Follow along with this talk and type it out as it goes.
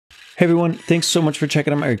Hey everyone, thanks so much for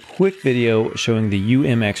checking out my quick video showing the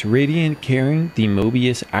UMX Radian carrying the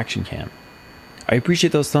Mobius ActionCam. I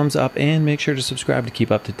appreciate those thumbs up and make sure to subscribe to keep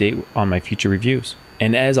up to date on my future reviews.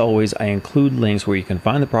 And as always, I include links where you can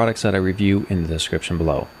find the products that I review in the description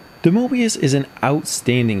below. The Mobius is an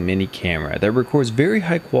outstanding mini camera that records very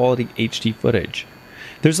high quality HD footage.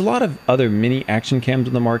 There's a lot of other mini action cams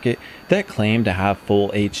on the market that claim to have full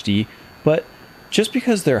HD, but just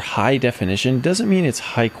because they're high definition doesn't mean it's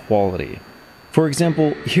high quality. For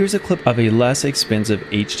example, here's a clip of a less expensive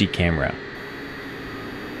HD camera.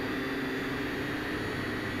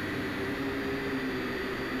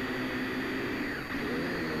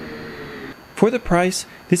 For the price,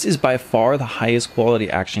 this is by far the highest quality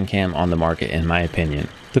action cam on the market in my opinion.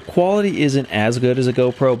 The quality isn't as good as a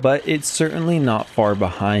GoPro, but it's certainly not far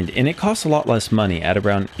behind, and it costs a lot less money at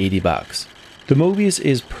around 80 bucks. The Mobius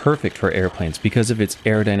is perfect for airplanes because of its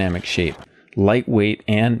aerodynamic shape, lightweight,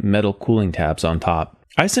 and metal cooling tabs on top.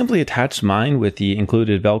 I simply attached mine with the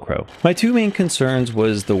included Velcro. My two main concerns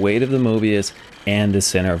was the weight of the Mobius and the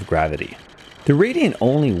center of gravity. The Radian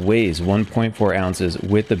only weighs 1.4 ounces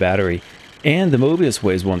with the battery, and the Mobius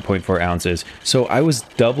weighs 1.4 ounces, so I was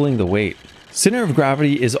doubling the weight. Center of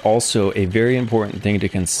gravity is also a very important thing to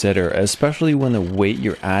consider, especially when the weight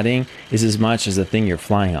you're adding is as much as the thing you're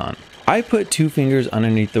flying on. I put two fingers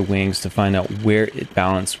underneath the wings to find out where it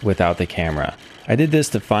balanced without the camera. I did this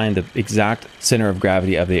to find the exact center of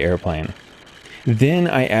gravity of the airplane. Then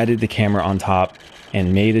I added the camera on top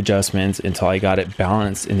and made adjustments until I got it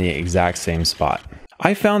balanced in the exact same spot.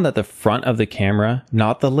 I found that the front of the camera,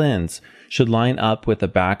 not the lens, should line up with the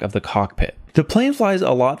back of the cockpit. The plane flies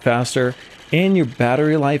a lot faster and your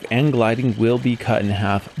battery life and gliding will be cut in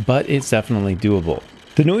half, but it's definitely doable.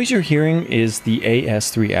 The noise you're hearing is the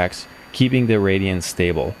AS3X keeping the Radian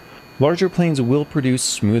stable. Larger planes will produce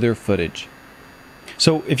smoother footage.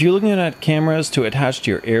 So if you're looking at cameras to attach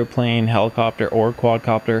to your airplane, helicopter, or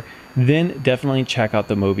quadcopter, then definitely check out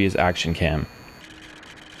the Mobius ActionCam.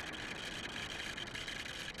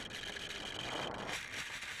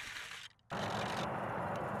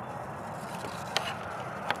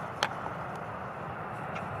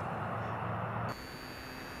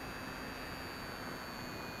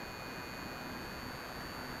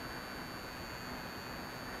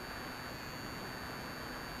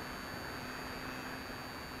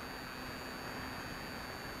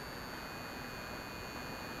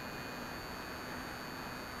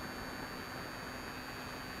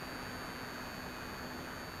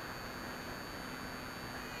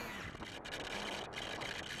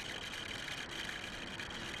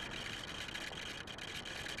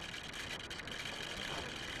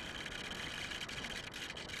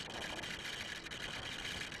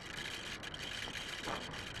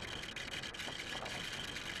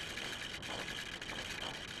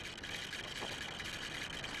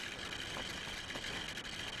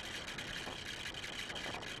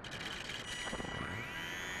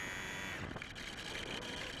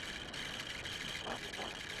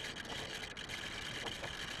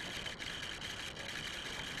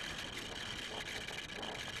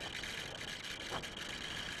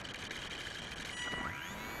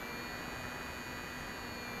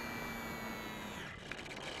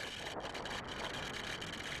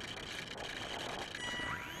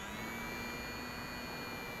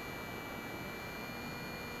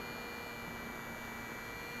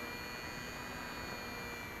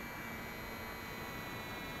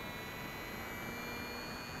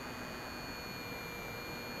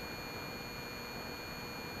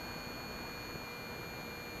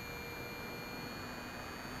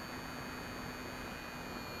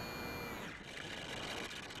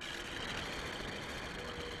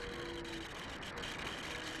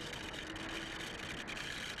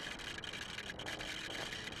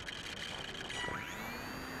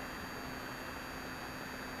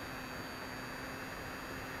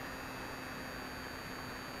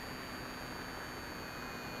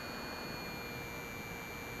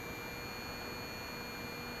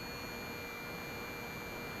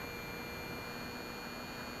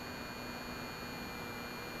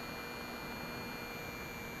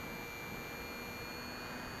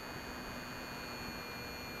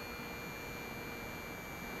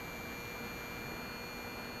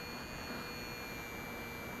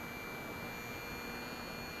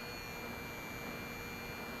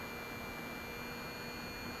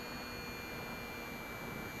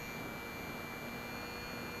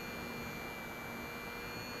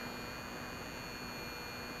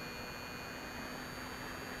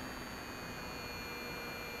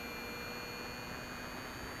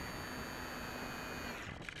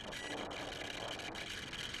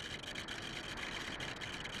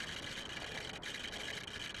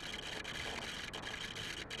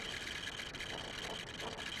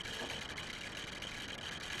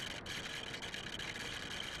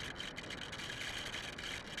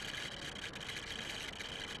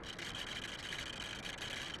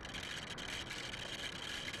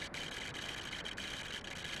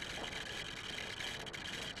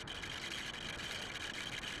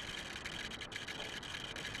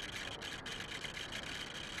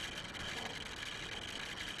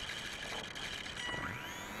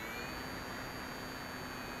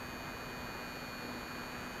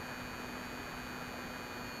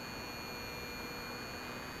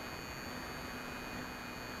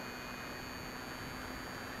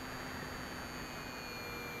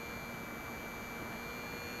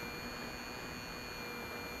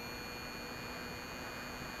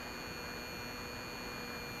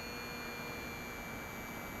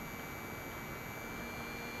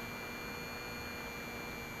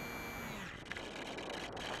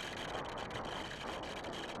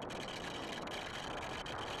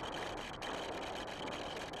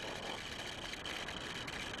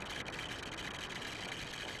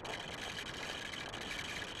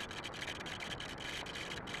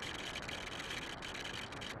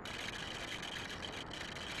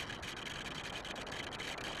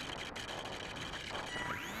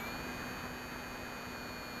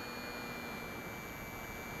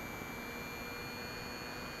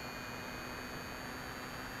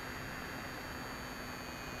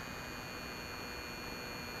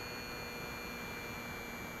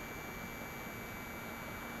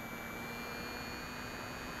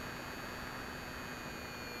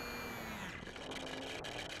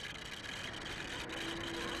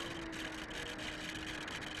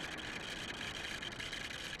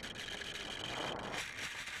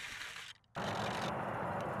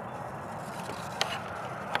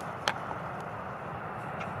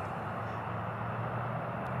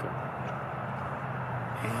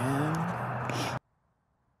 And